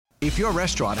If your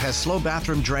restaurant has slow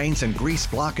bathroom drains and grease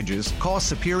blockages, call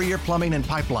Superior Plumbing and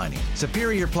Pipelining.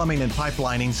 Superior Plumbing and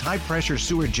Pipelining's high-pressure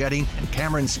sewer jetting and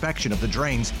camera inspection of the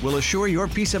drains will assure your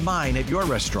peace of mind at your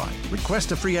restaurant.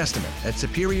 Request a free estimate at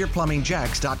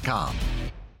SuperiorPlumbingJacks.com.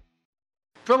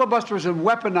 Filibusters are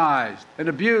weaponized and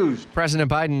abused. President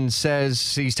Biden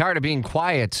says he's tired of being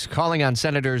quiet, calling on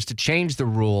senators to change the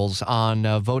rules on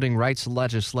voting rights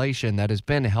legislation that has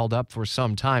been held up for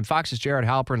some time. Fox's Jared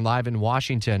Halpern live in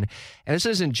Washington. And this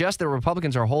isn't just that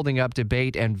Republicans are holding up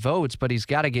debate and votes, but he's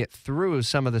got to get through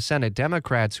some of the Senate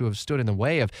Democrats who have stood in the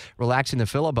way of relaxing the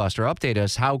filibuster. Update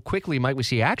us. How quickly might we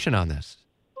see action on this?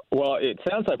 Well, it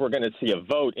sounds like we're going to see a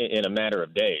vote in a matter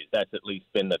of days. That's at least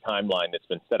been the timeline that's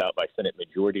been set out by Senate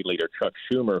Majority Leader Chuck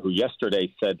Schumer, who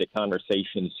yesterday said that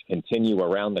conversations continue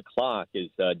around the clock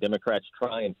as Democrats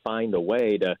try and find a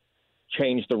way to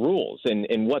change the rules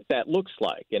and what that looks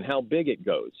like and how big it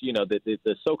goes. You know,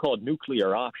 the so-called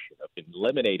nuclear option of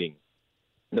eliminating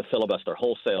the filibuster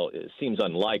wholesale seems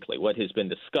unlikely. What has been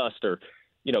discussed are,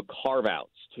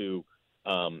 carve-outs to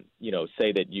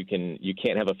say that you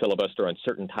can't have a filibuster on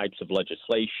certain types of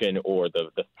legislation, or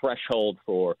the threshold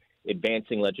for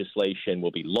advancing legislation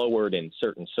will be lowered in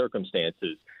certain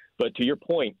circumstances. But to your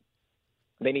point,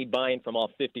 they need buy-in from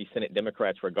all 50 Senate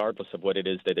Democrats, regardless of what it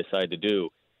is they decide to do.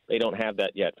 They don't have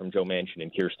that yet from Joe Manchin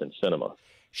and Kyrsten Sinema.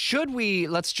 Should we,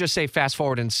 let's just say, fast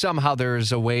forward and somehow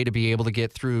there's a way to be able to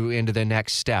get through into the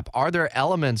next step? Are there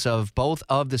elements of both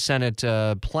of the Senate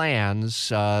plans,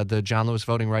 the John Lewis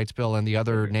Voting Rights Bill and the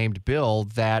other named bill,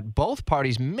 that both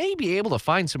parties may be able to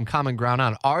find some common ground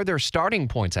on? Are there starting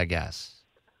points, I guess?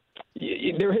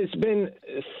 There has been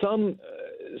some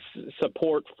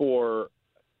support for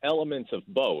elements of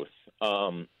both.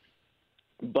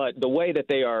 But the way that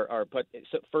they are put,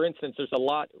 so for instance, there's a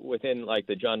lot within like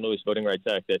the John Lewis Voting Rights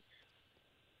Act that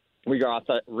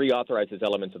reauthorizes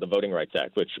elements of the Voting Rights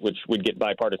Act, which would get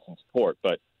bipartisan support.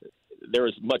 But there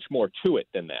is much more to it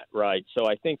than that, right? So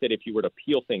I think that if you were to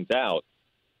peel things out,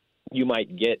 you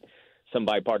might get some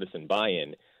bipartisan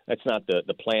buy-in. That's not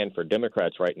the plan for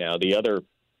Democrats right now. The other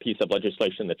piece of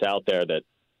legislation that's out there that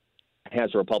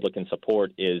has Republican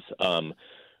support is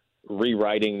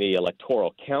rewriting the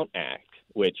Electoral Count Act,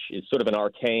 which is sort of an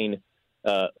arcane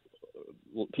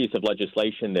piece of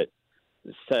legislation that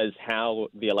says how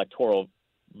the electoral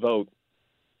vote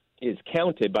is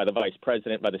counted by the vice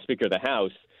president, by the Speaker of the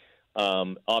House.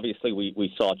 Obviously,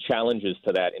 we saw challenges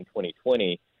to that in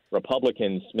 2020.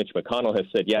 Republicans, Mitch McConnell has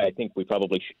said, I think we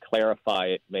probably should clarify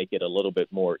it, make it a little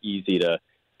bit more easy to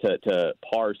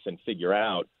parse and figure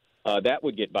out. That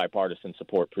would get bipartisan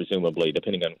support, presumably,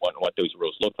 depending on what those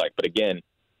rules look like. But again,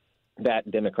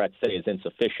 that Democrats say is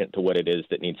insufficient to what it is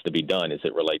that needs to be done as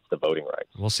it relates to voting rights.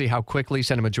 We'll see how quickly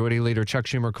Senate Majority Leader Chuck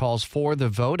Schumer calls for the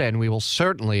vote, and we will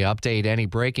certainly update any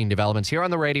breaking developments here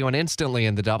on the radio and instantly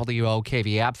in the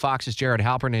WOKV app. Fox's Jared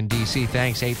Halpern in D.C.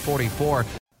 Thanks, 844.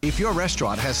 If your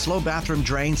restaurant has slow bathroom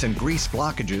drains and grease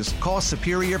blockages, call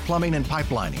Superior Plumbing and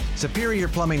Pipelining. Superior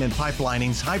Plumbing and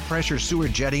Pipelining's high-pressure sewer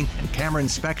jetting and camera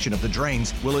inspection of the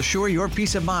drains will assure your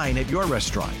peace of mind at your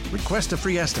restaurant. Request a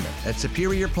free estimate at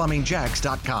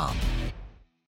SuperiorPlumbingJacks.com.